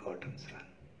only begotten Son.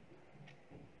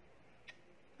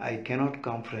 I cannot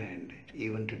comprehend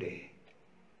even today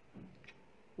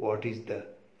what is the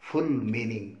full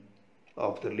meaning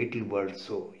of the little word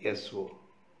so, yes, so.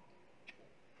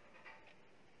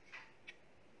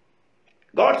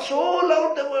 God so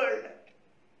loved the world.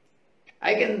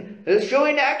 I can show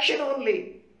in action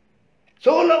only.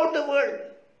 So loved the world.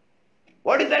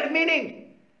 What is that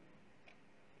meaning?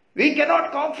 We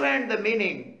cannot comprehend the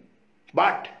meaning.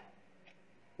 But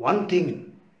one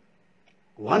thing,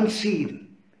 one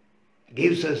scene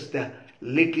gives us the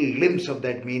little glimpse of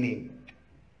that meaning.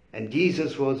 And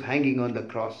Jesus was hanging on the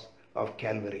cross of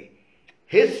Calvary.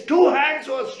 His two hands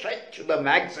were stretched to the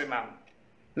maximum,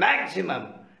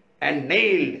 and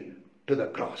nailed to the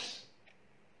cross.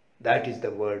 That is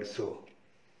the word so.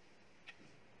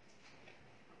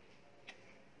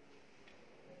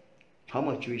 How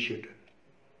much we should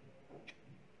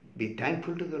be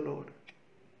thankful to the Lord.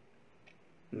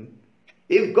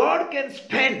 If God can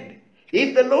spend,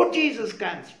 if the Lord Jesus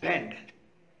can spend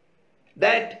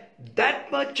that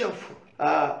much of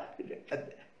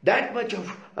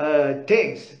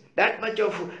things, that much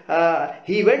of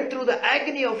he went through the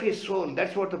agony of his soul.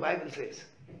 That's what the Bible says.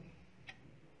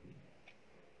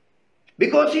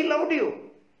 Because he loved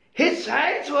you. His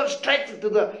hands were stretched to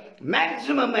the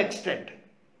maximum extent,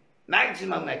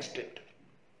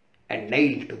 and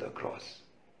nailed to the cross.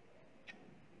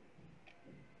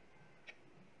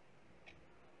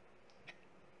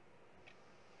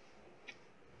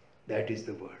 That is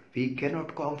the word. We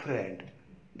cannot comprehend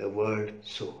the word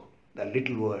so, the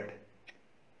little word.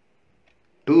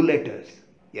 2 letters,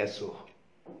 Yaso.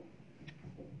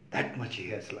 That much he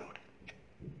has loved.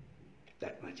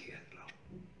 That much he has loved.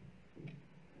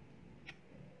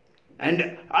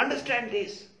 And understand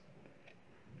this.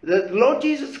 The Lord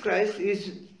Jesus Christ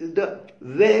is the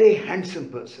very handsome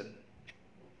person.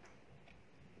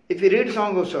 If you read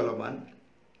Song of Solomon,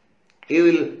 you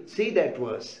will see that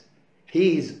verse.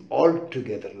 He is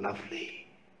altogether lovely.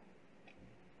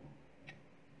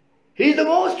 He is the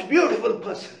most beautiful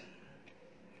person.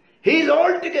 He is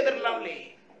altogether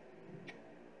lovely.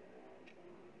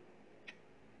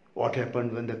 What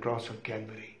happened when the cross of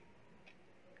Calvary?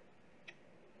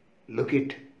 Look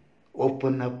it,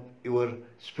 open up your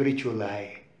spiritual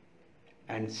eye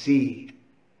and see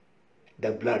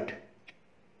the blood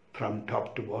from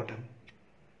top to bottom.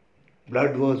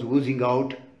 Blood was oozing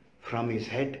out from his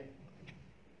head.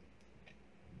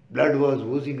 Blood was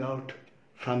oozing out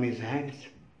from his hands.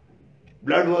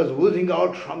 Blood was oozing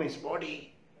out from his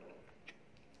body.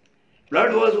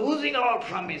 Blood was oozing out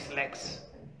from his legs.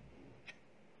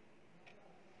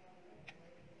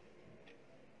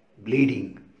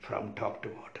 Bleeding from top to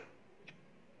bottom.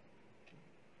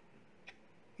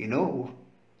 You know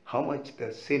how much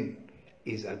the sin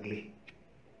is ugly.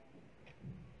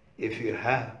 If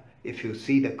you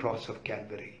see the cross of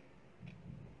Calvary,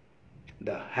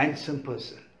 the handsome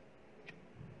person,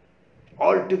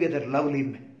 altogether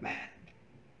lovely man,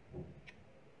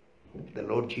 the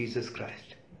Lord Jesus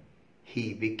Christ,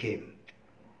 he became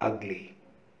ugly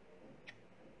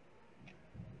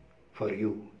for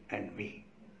you and me.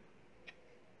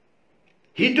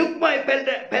 He took my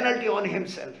penalty on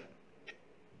himself.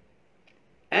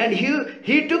 And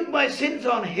he took my sins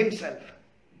on himself.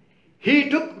 He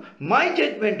took my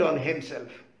judgment on himself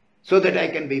so that I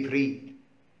can be free,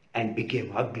 and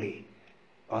became ugly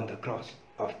on the cross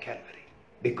of Calvary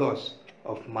because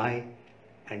of my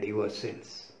and your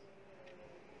sins.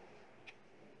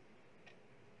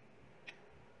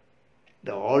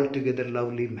 The altogether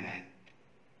lovely man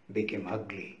became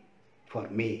ugly for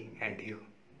me and you.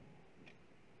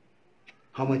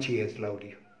 How much he has loved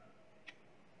you.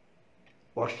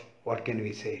 What can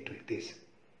we say to this?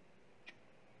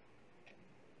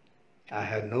 I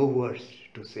have no words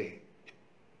to say.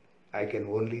 I can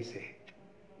only say,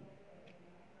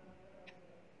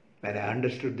 when I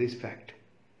understood this fact,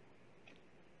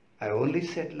 I only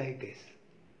said like this: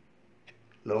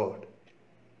 Lord,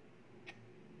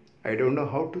 I don't know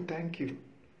how to thank you.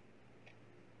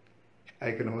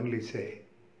 I can only say,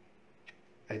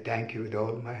 I thank you with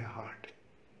all my heart,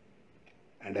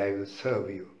 and I will serve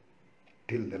you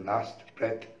till the last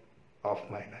breath of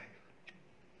my life.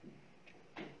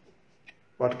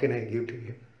 What can I give to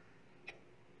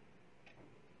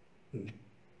him?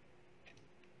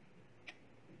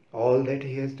 All that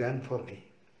he has done for me.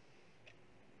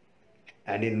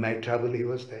 And in my trouble he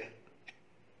was there.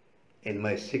 In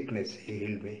my sickness he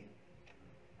healed me.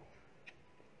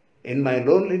 In my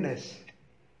loneliness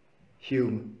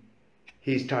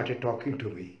he started talking to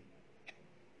me.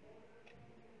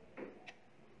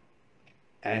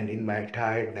 And in my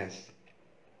tiredness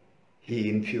he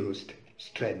infused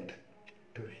strength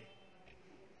to me.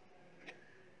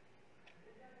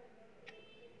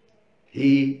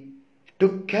 He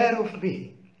took care of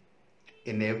me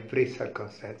in every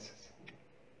circumstances.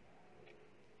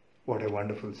 What a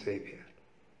wonderful Savior.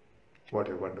 What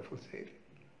a wonderful Savior.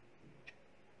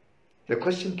 The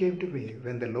question came to me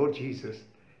when the Lord Jesus,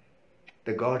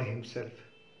 the God himself,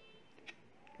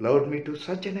 loved me to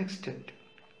such an extent.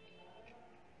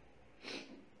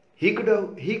 He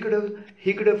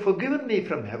could have forgiven me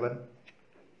from heaven.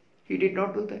 He did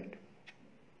not do that.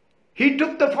 He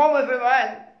took the form of a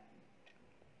man,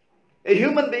 a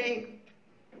human being.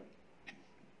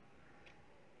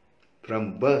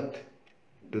 From birth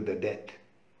to the death,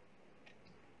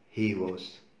 he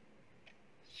was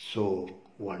so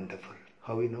wonderful.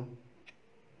 How we know?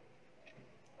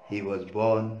 He was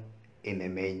born in a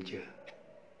manger.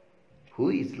 Who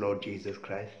is Lord Jesus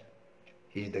Christ?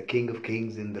 He is the King of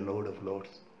Kings and the Lord of Lords,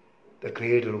 the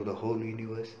Creator of the whole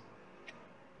universe.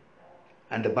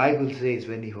 And the Bible says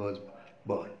when he was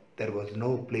born, there was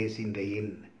no place in the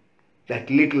inn. That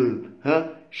little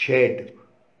shed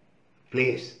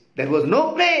place. There was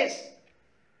no place.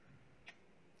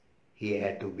 He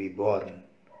had to be born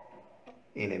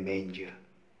in a manger.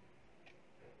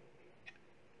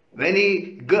 When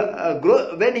he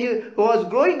was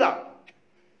growing up,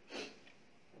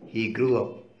 he grew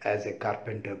up as a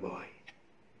carpenter boy.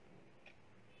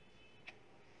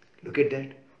 Look at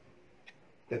that.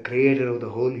 The Creator of the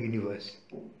whole universe.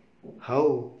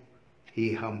 How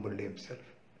he humbled himself.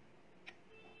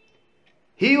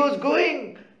 He was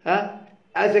going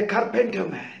as a carpenter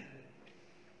man.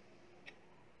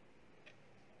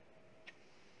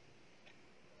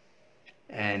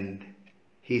 And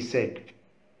he said,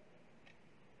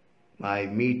 my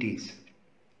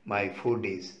food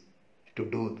is to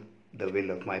do the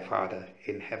will of my Father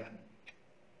in heaven.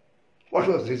 What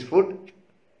was his food?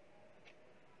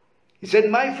 He said,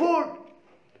 my food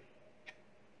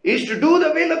is to do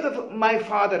the will of my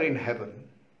Father in heaven.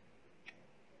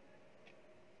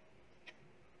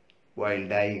 While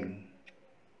dying,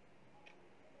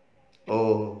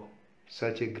 oh,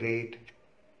 such a great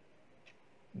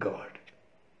God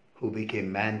who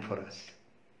became man for us.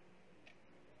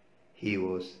 He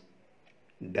was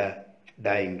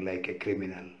dying like a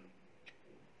criminal,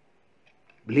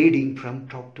 bleeding from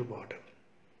top to bottom.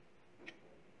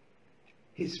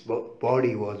 His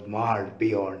body was marred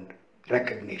beyond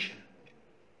recognition.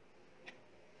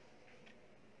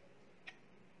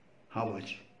 How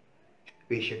much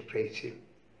we should praise him.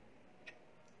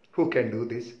 Who can do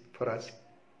this for us?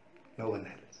 No one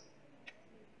else.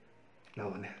 No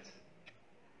one else.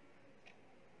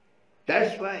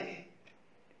 That's why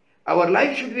our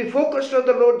life should be focused on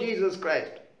the Lord Jesus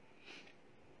Christ.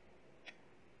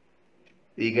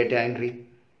 We get angry.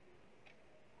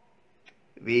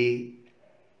 We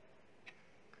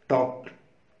talk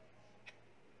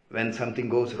when something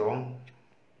goes wrong.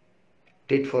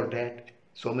 Tit for tat.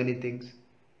 So many things.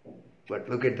 But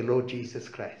look at the Lord Jesus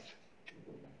Christ.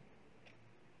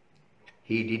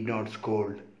 He did not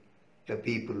scold the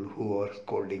people who were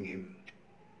scolding him.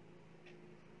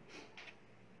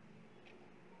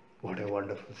 What a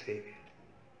wonderful Savior.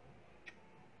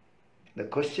 The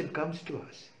question comes to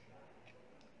us,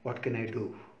 what can I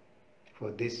do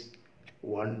for this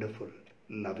wonderful,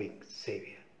 loving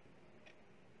Savior?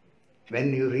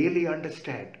 When you really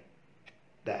understand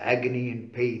the agony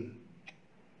and pain,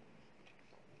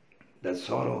 the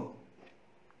sorrow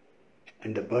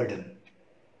and the burden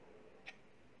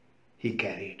he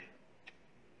carried,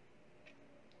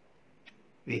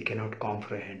 we cannot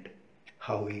comprehend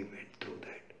how he went through that.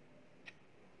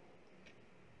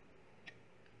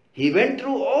 He went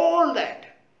through all that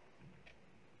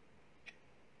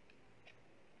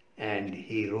and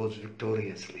he rose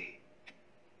victoriously.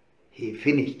 He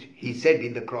finished. He said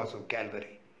in the cross of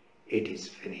Calvary, it is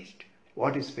finished.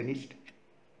 What is finished?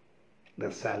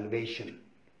 The salvation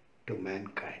to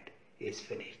mankind is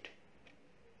finished.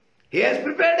 He has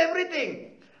prepared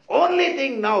everything. Only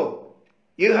thing now,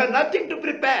 you have nothing to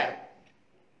prepare.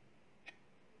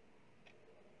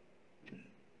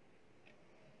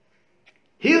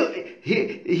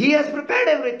 He has prepared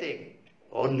everything.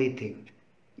 Only thing,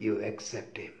 you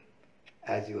accept him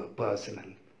as your personal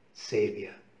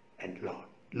Savior and Lord.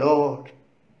 Lord,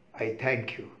 I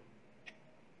thank you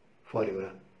for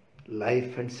your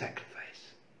life and sacrifice.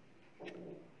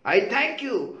 I thank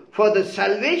you for the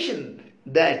salvation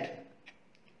that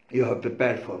you have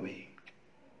prepared for me.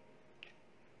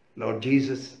 Lord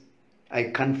Jesus, I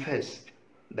confess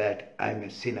that I am a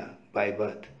sinner by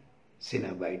birth,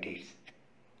 sinner by deeds.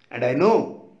 And I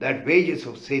know that wages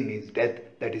of sin is death,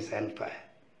 that is hellfire.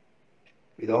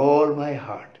 With all my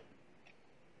heart,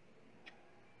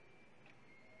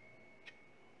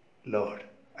 Lord,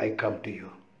 I come to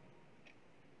you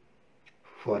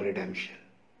for redemption.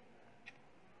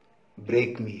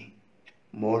 Break me,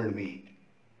 mold me,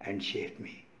 and shape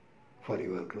me for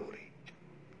your glory.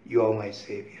 You are my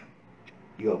Savior.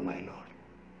 You are my Lord.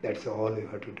 That's all you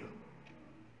have to do.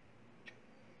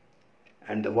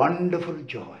 And the wonderful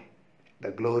joy, the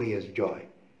glorious joy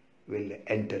will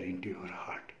enter into your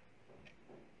heart.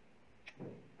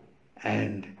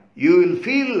 And you will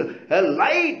feel a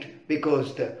light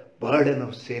because the burden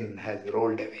of sin has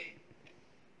rolled away.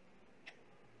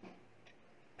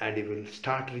 And you will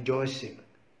start rejoicing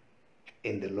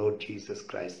in the Lord Jesus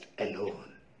Christ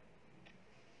alone.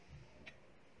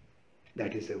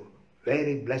 That is a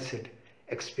very blessed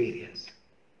experience.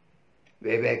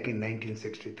 Way back in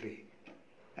 1963,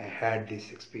 I had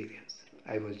this experience.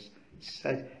 I was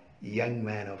such a young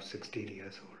man of 16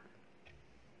 years old.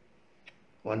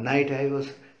 One night I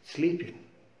was sleeping.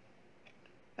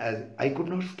 As I could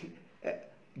not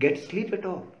get sleep at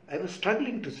all. I was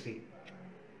struggling to sleep.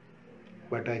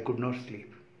 But I could not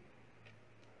sleep.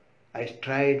 I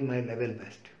tried my level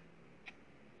best.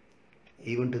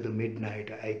 Even to the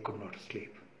midnight, I could not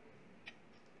sleep.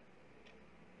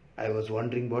 I was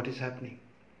wondering what is happening.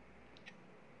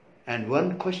 And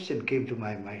one question came to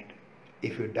my mind.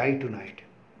 If you die tonight,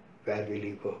 where will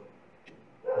you go?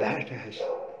 That has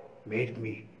made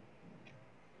me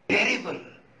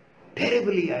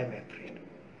terribly I am afraid.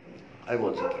 I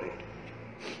was afraid.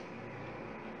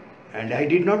 And I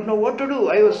did not know what to do.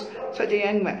 I was such a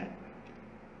young man.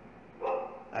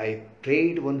 I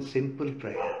prayed one simple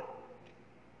prayer.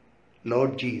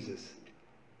 Lord Jesus,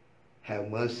 have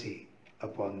mercy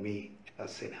upon me, a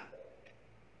sinner.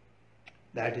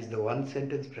 That is the one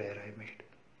sentence prayer I made.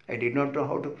 I did not know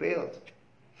how to pray also.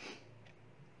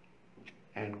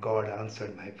 And God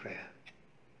answered my prayer.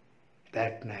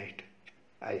 That night,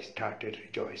 I started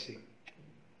rejoicing.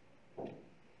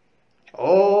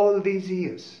 All these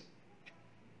years,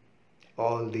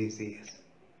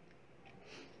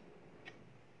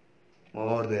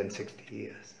 more than 60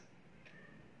 years,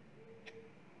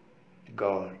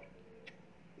 God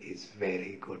is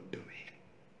very good to me.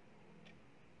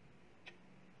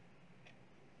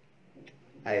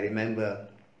 I remember,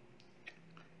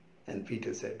 and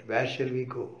Peter said, where shall we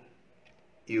go?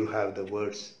 You have the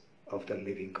words of the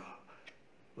living God.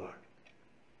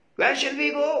 Where shall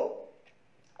we go?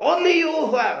 Only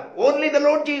you have, only the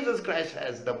Lord Jesus Christ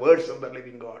has the words of the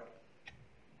living God.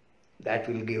 That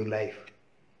will give life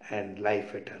and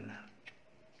life eternal.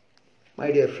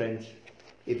 My dear friends,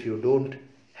 if you don't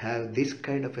have this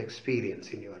kind of experience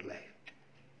in your life,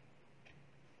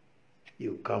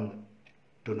 you come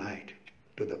tonight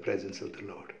to the presence of the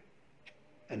Lord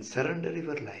and surrender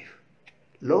your life.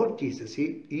 Lord Jesus,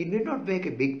 you need not make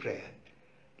a big prayer.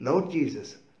 Lord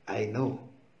Jesus, I know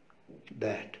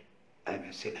that I am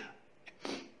a sinner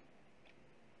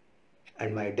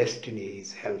and my destiny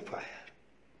is hellfire.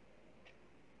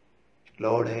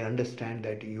 Lord, I understand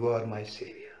that you are my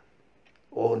Savior.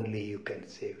 Only you can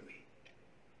save me.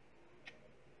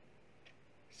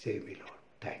 Save me, Lord.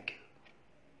 Thank you.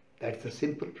 That's a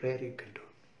simple prayer you can do.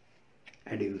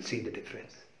 And you will see the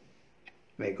difference.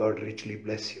 May God richly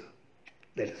bless you.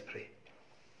 Let us pray.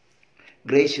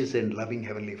 Gracious and loving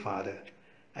Heavenly Father,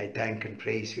 I thank and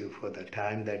praise you for the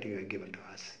time that you have given to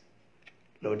us.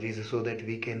 Lord Jesus, so that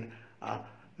we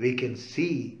can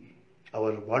see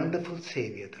our wonderful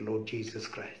Savior, the Lord Jesus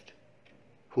Christ,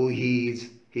 who He is.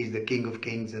 He is the King of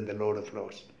Kings and the Lord of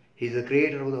Lords. He is the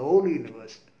creator of the whole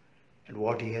universe. And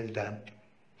what He has done,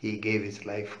 He gave His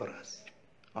life for us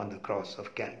on the cross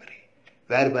of Calvary,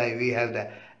 whereby we have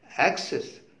the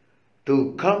access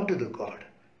to come to the God.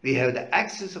 We have the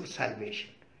access of salvation.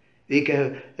 We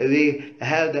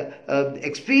have the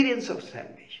experience of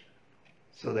salvation,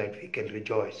 so that we can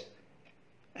rejoice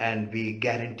and be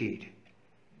guaranteed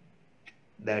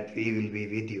that we will be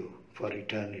with you for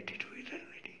eternity to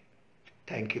eternity.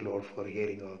 Thank you, Lord, for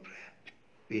hearing our prayer.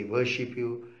 We worship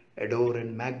you, adore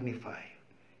and magnify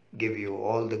you, give you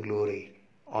all the glory,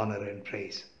 honor and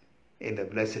praise in the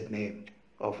blessed name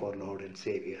of our Lord and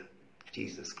Savior,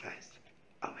 Jesus Christ.